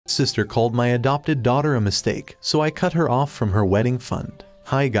Sister called my adopted daughter a mistake, so I cut her off from her wedding fund.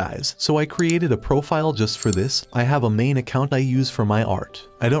 Hi guys, so I created a profile just for this. I have a main account I use for my art.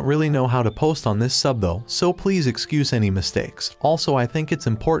 I don't really know how to post on this sub though, so please excuse any mistakes. Also, I think it's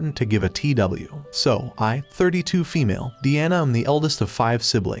important to give a TW. So, I, 32 female, Deanna, am the eldest of 5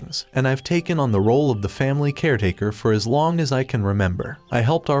 siblings, and I've taken on the role of the family caretaker for as long as I can remember. I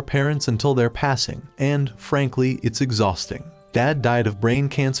helped our parents until their passing, and, frankly, it's exhausting. Dad died of brain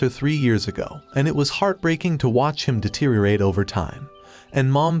cancer 3 years ago, and it was heartbreaking to watch him deteriorate over time. And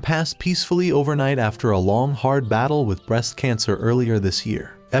Mom passed peacefully overnight after a long, hard battle with breast cancer earlier this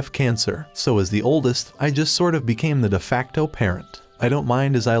year. Cancer. So as the oldest, I just sort of became the de facto parent. I don't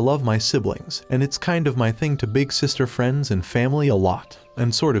mind as I love my siblings, and it's kind of my thing to big sister friends and family a lot.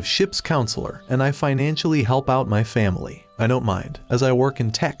 I'm sort of ship's counselor, and I financially help out my family. I don't mind, as I work in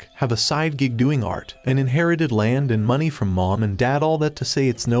tech, have a side gig doing art, and inherited land and money from Mom and Dad, all that to say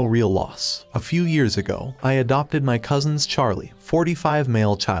it's no real loss. A few years ago, I adopted my cousin's Charlie, 45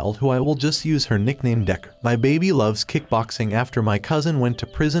 male child who I will just use her nickname Decker. My baby loves kickboxing after my cousin went to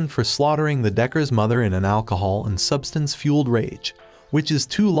prison for slaughtering the Decker's mother in an alcohol and substance-fueled rage, which is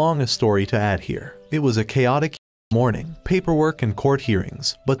too long a story to add here. It was a chaotic morning, paperwork and court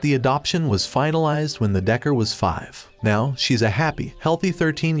hearings, but the adoption was finalized when the Decker was 5. Now, she's a happy, healthy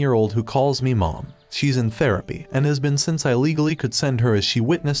 13-year-old who calls me Mom. She's in therapy, and has been since I legally could send her as she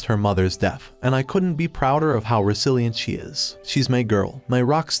witnessed her mother's death, and I couldn't be prouder of how resilient she is. She's my girl, my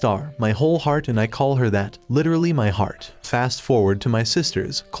rock star, my whole heart, and I call her that, literally my heart. Fast forward to my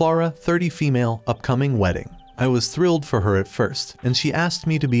sister's, Clara, 30 female, upcoming wedding. I was thrilled for her at first, and she asked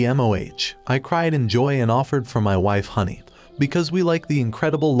me to be MOH. I cried in joy and offered for my wife Honey, because we like the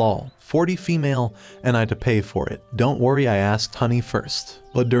incredible lol, 40 female, and I to pay for it. Don't worry, I asked Honey first.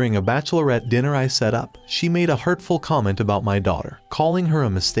 But during a bachelorette dinner I set up, she made a hurtful comment about my daughter, calling her a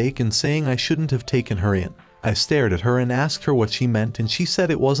mistake and saying I shouldn't have taken her in. I stared at her and asked her what she meant, and she said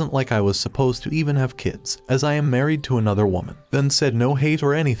it wasn't like I was supposed to even have kids, as I am married to another woman. Then said no hate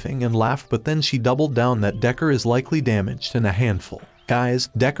or anything and laughed, but then she doubled down that Decker is likely damaged and a handful. Guys,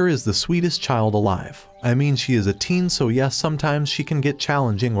 Decker is the sweetest child alive. I mean, she is a teen, so yes, sometimes she can get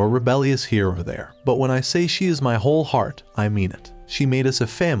challenging or rebellious here or there. But when I say she is my whole heart, I mean it. She made us a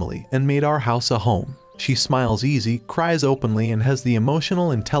family and made our house a home. She smiles easy, cries openly, and has the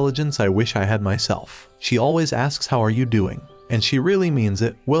emotional intelligence I wish I had myself. She always asks how are you doing, and she really means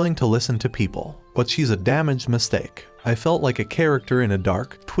it, willing to listen to people. But she's a damaged mistake. I felt like a character in a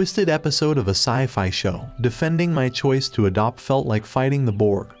dark, twisted episode of a sci-fi show. Defending my choice to adopt felt like fighting the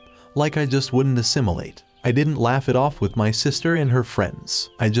Borg, like I just wouldn't assimilate. I didn't laugh it off with my sister and her friends.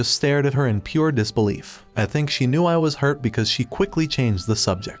 I just stared at her in pure disbelief. I think she knew I was hurt because she quickly changed the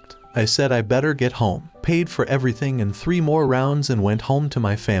subject. I said I better get home, paid for everything and 3 more rounds, and went home to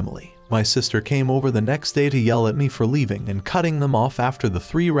my family. My sister came over the next day to yell at me for leaving and cutting them off after the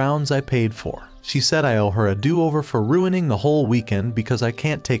 3 rounds I paid for. She said I owe her a do-over for ruining the whole weekend because I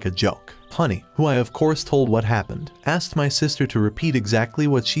can't take a joke. Honey, who I of course told what happened, asked my sister to repeat exactly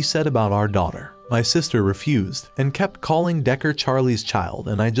what she said about our daughter. My sister refused and kept calling Decker Charlie's child,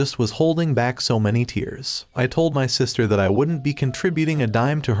 and I just was holding back so many tears. I told my sister that I wouldn't be contributing a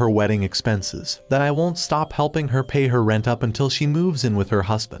dime to her wedding expenses, that I won't stop helping her pay her rent up until she moves in with her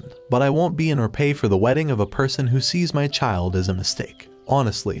husband, but I won't be in or pay for the wedding of a person who sees my child as a mistake.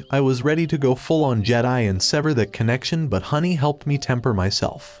 Honestly, I was ready to go full on Jedi and sever that connection, but Honey helped me temper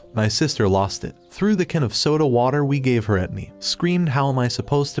myself. My sister lost it, threw the can of soda water we gave her at me, screamed how am I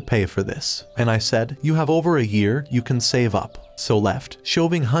supposed to pay for this? And I said, you have over a year, you can save up. So left,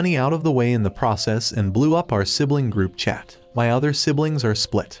 shoving Honey out of the way in the process, and blew up our sibling group chat. My other siblings are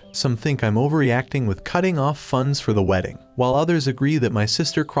split. Some think I'm overreacting with cutting off funds for the wedding, while others agree that my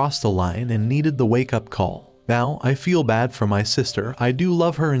sister crossed a line and needed the wake-up call. Now, I feel bad for my sister. I do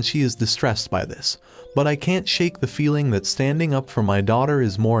love her and she is distressed by this, but I can't shake the feeling that standing up for my daughter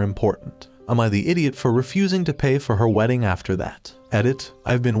is more important. Am I the idiot for refusing to pay for her wedding after that? Edit.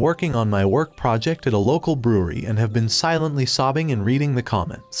 I've been working on my work project at a local brewery and have been silently sobbing and reading the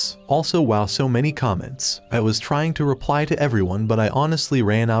comments. Also, wow, so many comments. I was trying to reply to everyone, but I honestly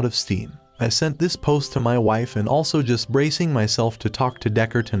ran out of steam. I sent this post to my wife and also just bracing myself to talk to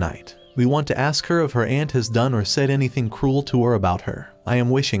Decker tonight. We want to ask her if her aunt has done or said anything cruel to her about her. I am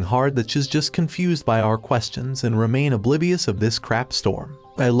wishing hard that she's just confused by our questions and remain oblivious of this crap storm.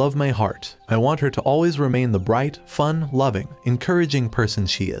 I love my heart. I want her to always remain the bright, fun, loving, encouraging person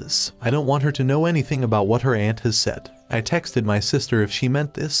she is. I don't want her to know anything about what her aunt has said. I texted my sister if she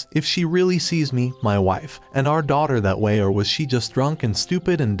meant this, if she really sees me, my wife, and our daughter that way, or was she just drunk and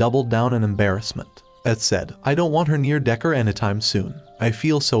stupid and doubled down in embarrassment. That said, I don't want her near Decker anytime soon. I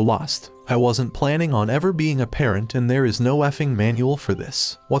feel so lost. I wasn't planning on ever being a parent and there is no effing manual for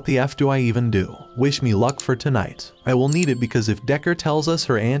this. What the F do I even do? Wish me luck for tonight. I will need it because if Decker tells us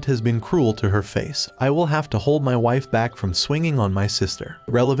her aunt has been cruel to her face, I will have to hold my wife back from swinging on my sister.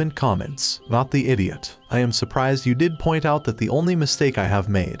 Relevant comments. Not the idiot. I am surprised you did point out that the only mistake I have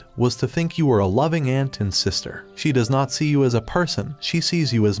made was to think you were a loving aunt and sister. She does not see you as a person, she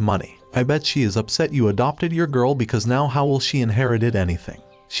sees you as money. I bet she is upset you adopted your girl because now how will she inherit anything?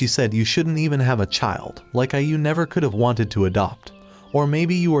 She said you shouldn't even have a child, like you never could have wanted to adopt. Or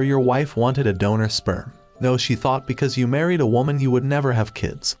maybe you or your wife wanted a donor sperm. No, she thought because you married a woman you would never have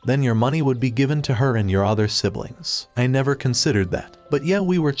kids, then your money would be given to her and your other siblings. I never considered that, but yeah,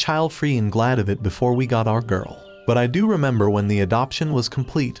 we were child-free and glad of it before we got our girl. But I do remember when the adoption was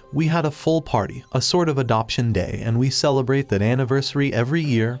complete, we had a full party, a sort of adoption day, and we celebrate that anniversary every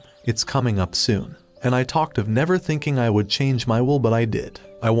year. It's coming up soon. And I talked of never thinking I would change my will, but I did.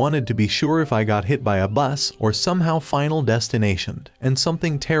 I wanted to be sure if I got hit by a bus or somehow final destination and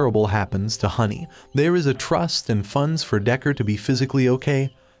something terrible happens to Honey, there is a trust and funds for Decker to be physically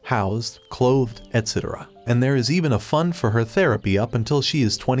okay, housed, clothed, etc. And there is even a fund for her therapy up until she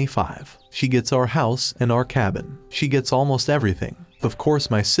is 25. She gets our house and our cabin. She gets almost everything. Of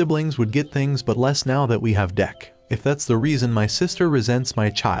course my siblings would get things but less now that we have Deck. If that's the reason my sister resents my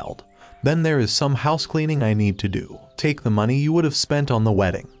child, then there is some house cleaning I need to do. Take the money you would have spent on the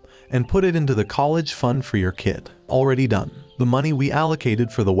wedding and put it into the college fund for your kid. Already done. The money we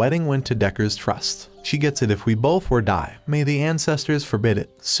allocated for the wedding went to Decker's trust. She gets it if we both were die. May the ancestors forbid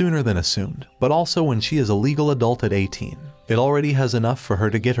it, sooner than assumed, but also when she is a legal adult at 18. It already has enough for her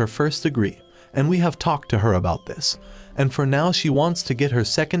to get her first degree, and we have talked to her about this. And for now she wants to get her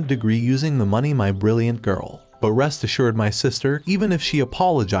second degree using the money, my brilliant girl. But rest assured my sister, even if she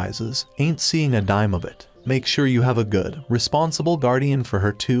apologizes, ain't seeing a dime of it. Make sure you have a good, responsible guardian for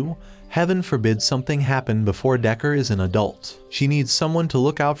her too. Heaven forbid something happen before Decker is an adult. She needs someone to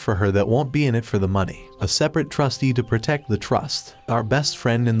look out for her that won't be in it for the money. A separate trustee to protect the trust. Our best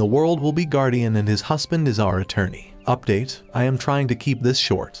friend in the world will be guardian and his husband is our attorney. Update, I am trying to keep this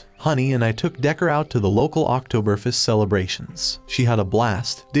short. Honey and I took Decker out to the local Oktoberfest celebrations. She had a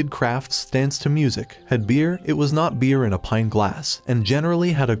blast, did crafts, danced to music, had beer, it was not beer in a pint glass, and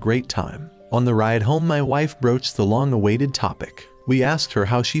generally had a great time. On the ride home my wife broached the long-awaited topic. We asked her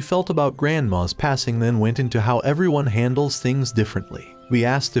how she felt about grandma's passing, then went into how everyone handles things differently. We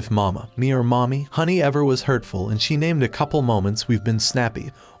asked if mama, me or mommy, Honey ever was hurtful, and she named a couple moments we've been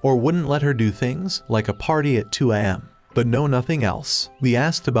snappy, or wouldn't let her do things, like a party at 2 a.m. But no, nothing else. We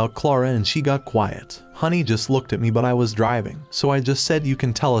asked about Clara and she got quiet. Honey just looked at me, but I was driving, so I just said you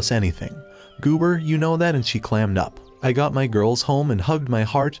can tell us anything. Goober, you know that, and she clammed up. I got my girls home and hugged my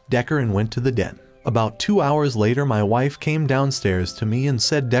heart, Decker, and went to the den. About 2 hours later my wife came downstairs to me and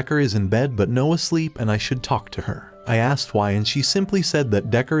said Decker is in bed but no asleep and I should talk to her. I asked why and she simply said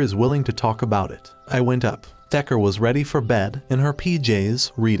that Decker is willing to talk about it. I went up. Decker was ready for bed, in her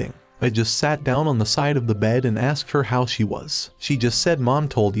PJs, reading. I just sat down on the side of the bed and asked her how she was. She just said Mom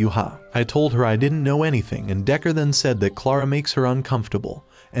told you, huh? I told her I didn't know anything and Decker then said that Clara makes her uncomfortable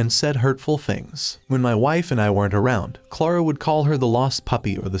and said hurtful things. When my wife and I weren't around, Clara would call her the lost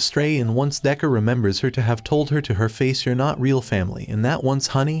puppy or the stray, and once Decker remembers her to have told her to her face you're not real family, and that once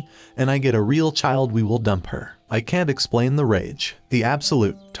Honey and I get a real child we will dump her. I can't explain the rage, the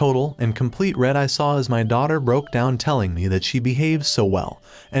absolute, total, and complete red I saw as my daughter broke down telling me that she behaves so well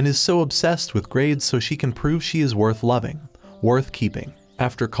and is so obsessed with grades so she can prove she is worth loving, worth keeping.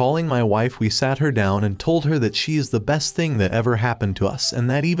 After calling my wife we sat her down and told her that she is the best thing that ever happened to us and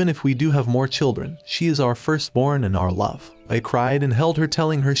that even if we do have more children, she is our firstborn and our love. I cried and held her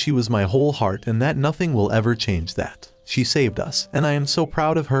telling her she was my whole heart and that nothing will ever change that. She saved us and I am so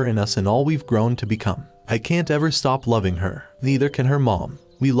proud of her and us and all we've grown to become. I can't ever stop loving her, neither can her mom.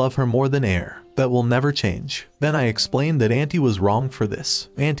 We love her more than air. That will never change. Then I explained that Auntie was wrong for this.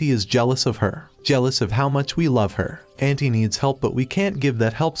 Auntie is jealous of her, jealous of how much we love her. Auntie needs help but we can't give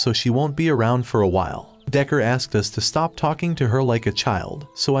that help so she won't be around for a while. Decker asked us to stop talking to her like a child,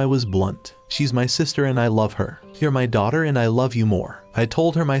 so I was blunt. She's my sister and I love her. You're my daughter and I love you more. I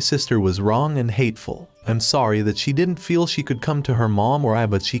told her my sister was wrong and hateful. I'm sorry that she didn't feel she could come to her mom or I,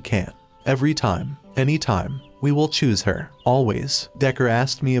 but she can. Every time, anytime. We will choose her, always. Decker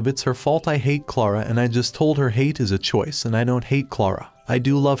asked me if it's her fault I hate Clara and I just told her hate is a choice and I don't hate Clara. I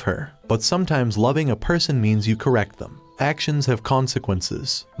do love her, but sometimes loving a person means you correct them. Actions have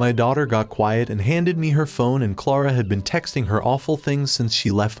consequences. My daughter got quiet and handed me her phone and Clara had been texting her awful things since she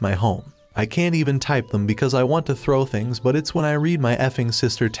left my home. I can't even type them because I want to throw things, but it's when I read my effing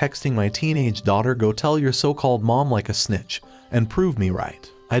sister texting my teenage daughter, "Go tell your so-called mom like a snitch and prove me right."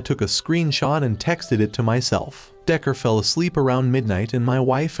 I took a screenshot and texted it to myself. Decker fell asleep around midnight and my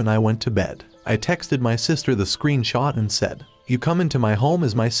wife and I went to bed. I texted my sister the screenshot and said, "You come into my home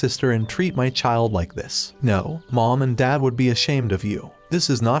as my sister and treat my child like this. No, mom and dad would be ashamed of you. This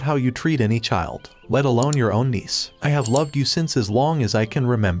is not how you treat any child, let alone your own niece. I have loved you since as long as I can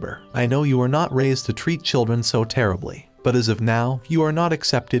remember. I know you were not raised to treat children so terribly, but as of now, you are not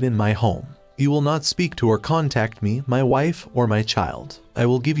accepted in my home. You will not speak to or contact me, my wife, or my child. I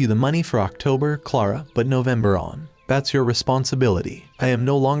will give you the money for October, Clara, but November on. That's your responsibility. I am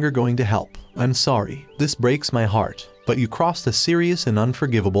no longer going to help. I'm sorry. This breaks my heart, but you crossed a serious and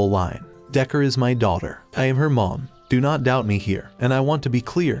unforgivable line. Decker is my daughter. I am her mom. Do not doubt me here, and I want to be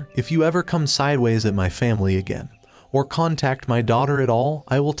clear, if you ever come sideways at my family again, or contact my daughter at all,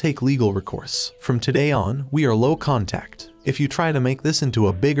 I will take legal recourse. From today on, we are low contact. If you try to make this into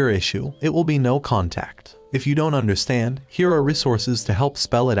a bigger issue, it will be no contact. If you don't understand, here are resources to help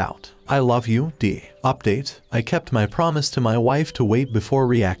spell it out. I love you, D. Update: I kept my promise to my wife to wait before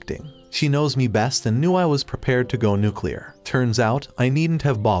reacting. She knows me best and knew I was prepared to go nuclear. Turns out, I needn't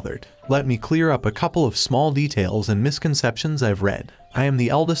have bothered. Let me clear up a couple of small details and misconceptions I've read. I am the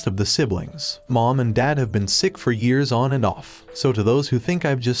eldest of the siblings. Mom and dad have been sick for years on and off. So to those who think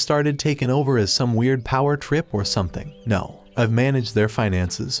I've just started taking over as some weird power trip or something, no. I've managed their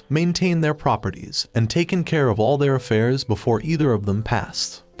finances, maintained their properties, and taken care of all their affairs before either of them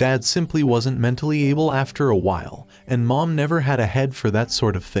passed. Dad simply wasn't mentally able after a while, and mom never had a head for that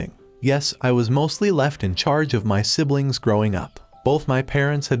sort of thing. Yes, I was mostly left in charge of my siblings growing up. Both my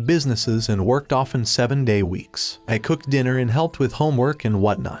parents had businesses and worked often 7-day weeks. I cooked dinner and helped with homework and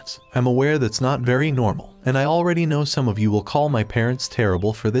whatnot. I'm aware that's not very normal, and I already know some of you will call my parents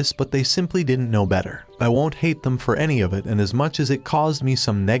terrible for this, but they simply didn't know better. I won't hate them for any of it, and as much as it caused me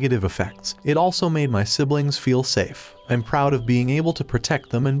some negative effects, it also made my siblings feel safe. I'm proud of being able to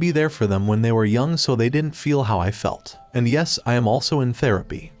protect them and be there for them when they were young so they didn't feel how I felt. And yes, I am also in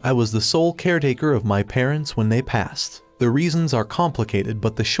therapy. I was the sole caretaker of my parents when they passed. The reasons are complicated,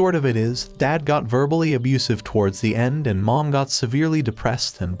 but the short of it is, dad got verbally abusive towards the end and mom got severely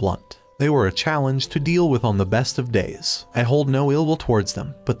depressed and blunt. They were a challenge to deal with on the best of days. I hold no ill will towards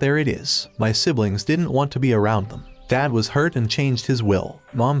them, but there it is. My siblings didn't want to be around them. Dad was hurt and changed his will.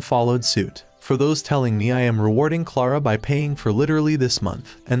 Mom followed suit. For those telling me I am rewarding Clara by paying for literally this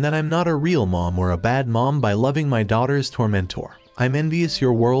month, and that I'm not a real mom or a bad mom by loving my daughter's tormentor, I'm envious.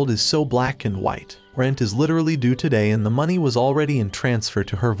 Your world is so black and white. Rent is literally due today and the money was already in transfer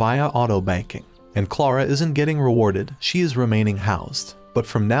to her via auto banking. And Clara isn't getting rewarded, she is remaining housed. But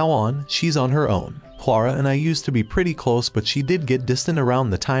from now on, she's on her own. Clara and I used to be pretty close, but she did get distant around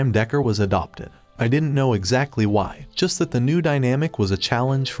the time Decker was adopted. I didn't know exactly why, just that the new dynamic was a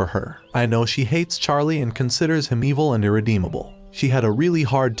challenge for her. I know she hates Charlie and considers him evil and irredeemable. She had a really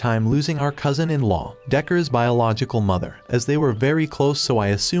hard time losing our cousin-in-law, Decker's biological mother, as they were very close, so I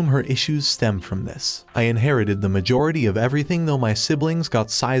assume her issues stem from this. I inherited the majority of everything, though my siblings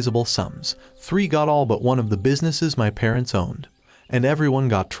got sizable sums. 3 got all but one of the businesses my parents owned. And everyone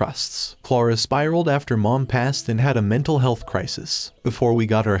got trusts. Clara spiraled after mom passed and had a mental health crisis. Before we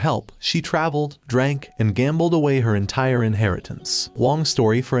got her help, she traveled, drank, and gambled away her entire inheritance. Long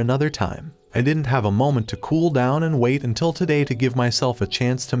story for another time. I didn't have a moment to cool down and wait until today to give myself a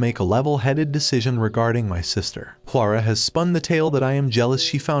chance to make a level-headed decision regarding my sister. Clara has spun the tale that I am jealous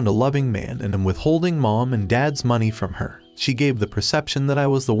she found a loving man and am withholding mom and dad's money from her. She gave the perception that I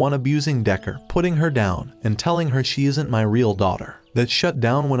was the one abusing Decker, putting her down, and telling her she isn't my real daughter. That shut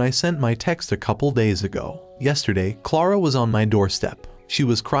down when I sent my text a couple days ago. Yesterday, Clara was on my doorstep. She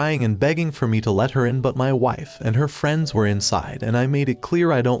was crying and begging for me to let her in, but my wife and her friends were inside, and I made it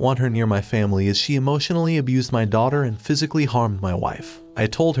clear I don't want her near my family as she emotionally abused my daughter and physically harmed my wife. I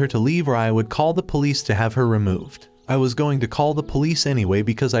told her to leave or I would call the police to have her removed. I was going to call the police anyway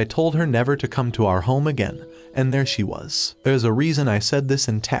because I told her never to come to our home again, and there she was. There's a reason I said this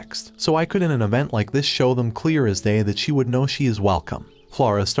in text, so I could in an event like this show them clear as day that she would know she is welcome.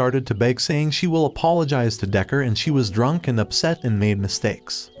 Clara started to beg, saying she will apologize to Decker and she was drunk and upset and made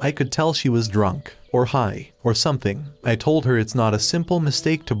mistakes. I could tell she was drunk, or high, or something. I told her it's not a simple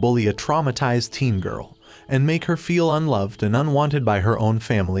mistake to bully a traumatized teen girl and make her feel unloved and unwanted by her own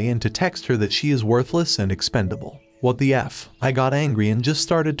family, and to text her that she is worthless and expendable. What the F? I got angry and just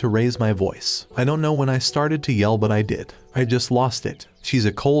started to raise my voice. I don't know when I started to yell, but I did. I just lost it. She's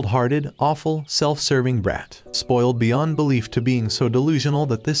a cold-hearted, awful, self-serving brat, spoiled beyond belief to being so delusional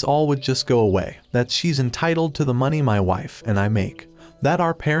that this all would just go away, that she's entitled to the money my wife and I make, that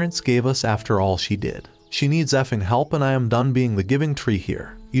our parents gave us after all she did. She needs effing help and I am done being the giving tree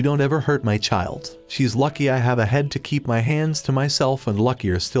here. You don't ever hurt my child. She's lucky I have a head to keep my hands to myself, and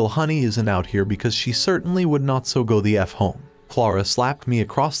luckier still Honey isn't out here because she certainly would not so go the F home. Clara slapped me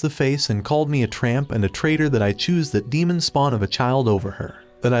across the face and called me a tramp and a traitor, that I choose that demon spawn of a child over her,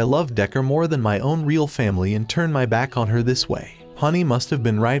 that I love Decker more than my own real family and turn my back on her this way. Honey must have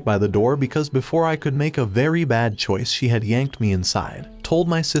been right by the door, because before I could make a very bad choice she had yanked me inside, told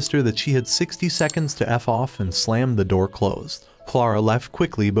my sister that she had 60 seconds to F off, and slammed the door closed. Clara left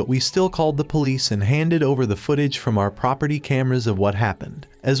quickly, but we still called the police and handed over the footage from our property cameras of what happened,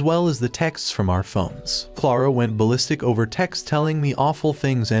 as well as the texts from our phones. Clara went ballistic over text telling me awful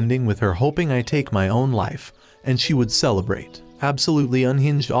things, ending with her hoping I take my own life, and she would celebrate. Absolutely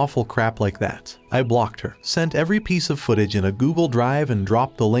unhinged awful crap like that. I blocked her, sent every piece of footage in a Google Drive and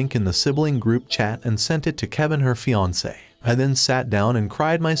dropped the link in the sibling group chat and sent it to Kevin, her fiance. I then sat down and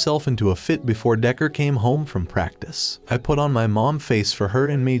cried myself into a fit before Decker came home from practice. I put on my mom face for her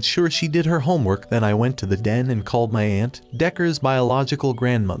and made sure she did her homework. Then I went to the den and called my aunt, Decker's biological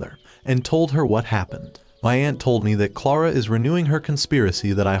grandmother, and told her what happened. My aunt told me that Clara is renewing her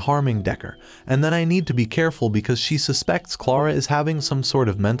conspiracy that I harming Decker, and that I need to be careful because she suspects Clara is having some sort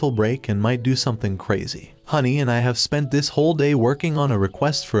of mental break and might do something crazy. Honey and I have spent this whole day working on a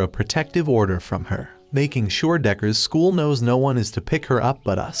request for a protective order from her, making sure Decker's school knows no one is to pick her up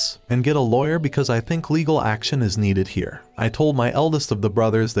but us, and get a lawyer because I think legal action is needed here. I told my eldest of the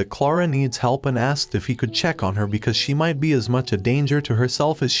brothers that Clara needs help and asked if he could check on her because she might be as much a danger to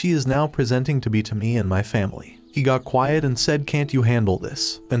herself as she is now presenting to be to me and my family. He got quiet and said, "Can't you handle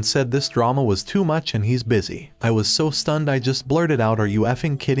this?" and said this drama was too much and he's busy. I was so stunned I just blurted out, "Are you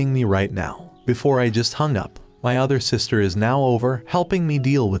effing kidding me right now?" before I just hung up. My other sister is now over, helping me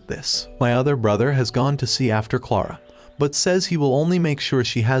deal with this. My other brother has gone to see after Clara, but says he will only make sure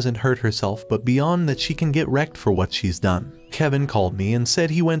she hasn't hurt herself, but beyond that she can get wrecked for what she's done. Kevin called me and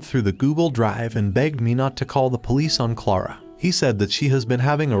said he went through the Google Drive and begged me not to call the police on Clara. He said that she has been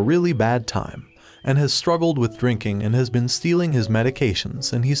having a really bad time, and has struggled with drinking and has been stealing his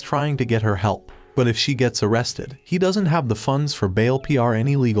medications, and he's trying to get her help. But if she gets arrested, he doesn't have the funds for bail or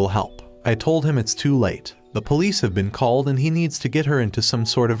any legal help. I told him it's too late. The police have been called and he needs to get her into some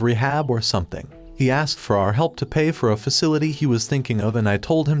sort of rehab or something. He asked for our help to pay for a facility he was thinking of, and I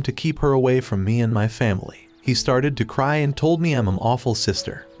told him to keep her away from me and my family. He started to cry and told me I'm an awful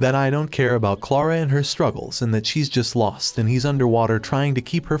sister, that I don't care about Clara and her struggles, and that she's just lost and he's underwater trying to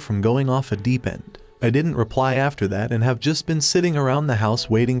keep her from going off a deep end. I didn't reply after that and have just been sitting around the house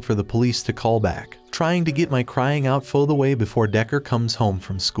waiting for the police to call back, trying to get my crying out the way before Decker comes home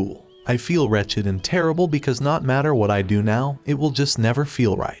from school. I feel wretched and terrible because not matter what I do now, it will just never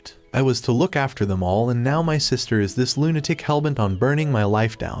feel right. I was to look after them all, and now my sister is this lunatic hellbent on burning my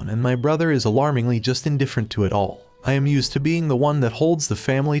life down, and my brother is alarmingly just indifferent to it all. I am used to being the one that holds the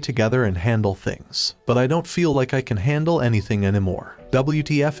family together and handle things, but I don't feel like I can handle anything anymore.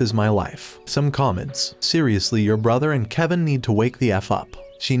 WTF is my life. Some comments. Seriously, your brother and Kevin need to wake the F up.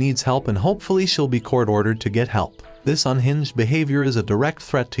 She needs help and hopefully she'll be court ordered to get help. This unhinged behavior is a direct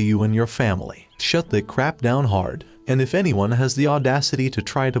threat to you and your family. Shut the crap down hard. And if anyone has the audacity to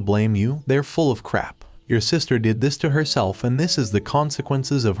try to blame you, they're full of crap. Your sister did this to herself and this is the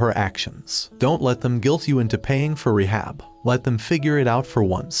consequences of her actions. Don't let them guilt you into paying for rehab. Let them figure it out for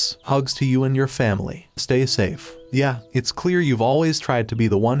once. Hugs to you and your family. Stay safe. Yeah, it's clear you've always tried to be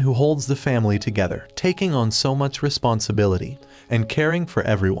the one who holds the family together, taking on so much responsibility and caring for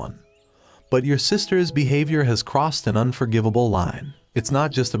everyone. But your sister's behavior has crossed an unforgivable line. It's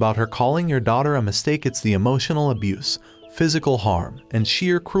not just about her calling your daughter a mistake, it's the emotional abuse, physical harm, and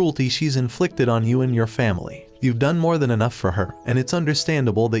sheer cruelty she's inflicted on you and your family. You've done more than enough for her, and it's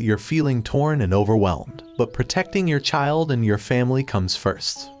understandable that you're feeling torn and overwhelmed. But protecting your child and your family comes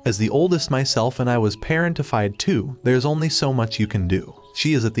first. As the oldest myself, and I was parentified too, there's only so much you can do.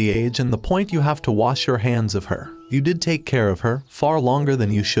 She is at the age and the point you have to wash your hands of her. You did take care of her far longer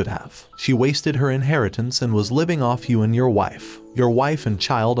than you should have. She wasted her inheritance and was living off you and your wife. Your wife and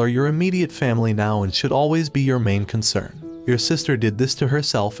child are your immediate family now and should always be your main concern. Your sister did this to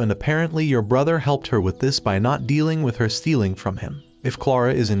herself, and apparently your brother helped her with this by not dealing with her stealing from him. If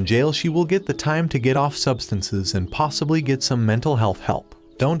Clara is in jail, she will get the time to get off substances and possibly get some mental health help.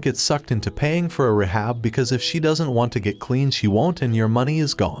 Don't get sucked into paying for a rehab, because if she doesn't want to get clean, she won't, and your money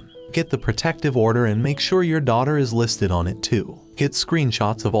is gone. Get the protective order and make sure your daughter is listed on it too. Get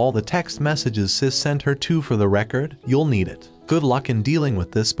screenshots of all the text messages sis sent her too for the record. You'll need it. Good luck in dealing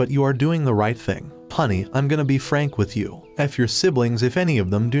with this, but you are doing the right thing. Honey, I'm gonna be frank with you. F your siblings if any of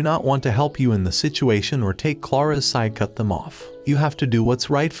them do not want to help you in the situation or take Clara's side, cut them off. You have to do what's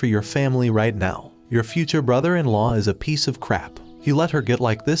right for your family right now. Your future brother-in-law is a piece of crap. He let her get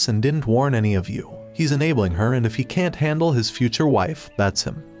like this and didn't warn any of you. He's enabling her, and if he can't handle his future wife, that's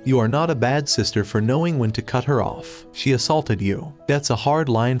him. You are not a bad sister for knowing when to cut her off. She assaulted you. That's a hard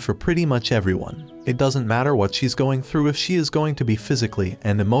line for pretty much everyone. It doesn't matter what she's going through if she is going to be physically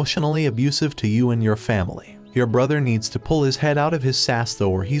and emotionally abusive to you and your family. Your brother needs to pull his head out of his sass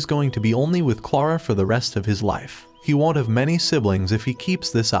though, or he's going to be only with Clara for the rest of his life. He won't have many siblings if he keeps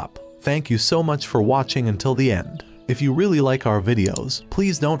this up. Thank you so much for watching until the end. If you really like our videos,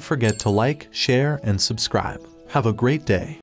 please don't forget to like, share, and subscribe. Have a great day.